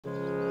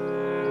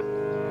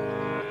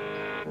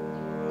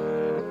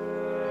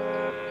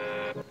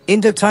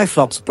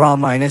Indotyphlops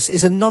braminus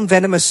is a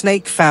non-venomous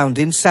snake found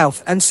in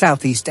South and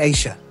Southeast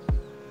Asia.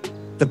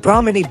 The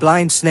Brahminy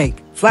blind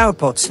snake,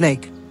 flowerpot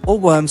snake, or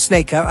worm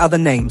snake are other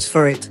names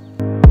for it.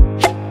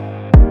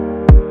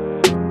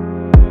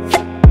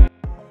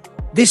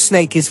 This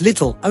snake is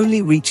little,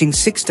 only reaching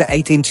 6 to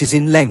 8 inches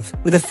in length,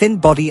 with a thin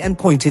body and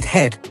pointed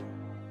head.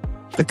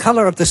 The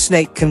color of the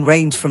snake can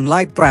range from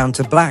light brown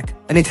to black,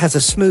 and it has a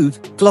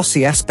smooth,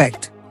 glossy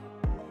aspect.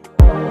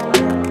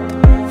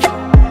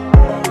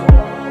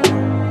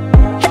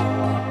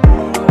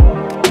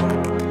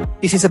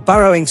 It is a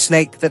burrowing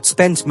snake that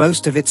spends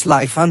most of its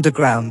life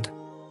underground.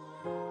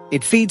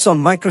 It feeds on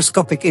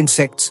microscopic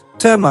insects,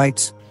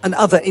 termites, and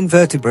other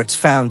invertebrates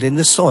found in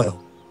the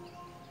soil.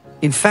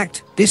 In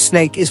fact, this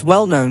snake is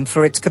well known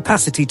for its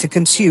capacity to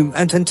consume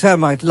ant and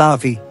termite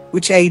larvae,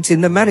 which aids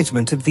in the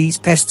management of these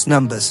pests'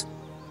 numbers.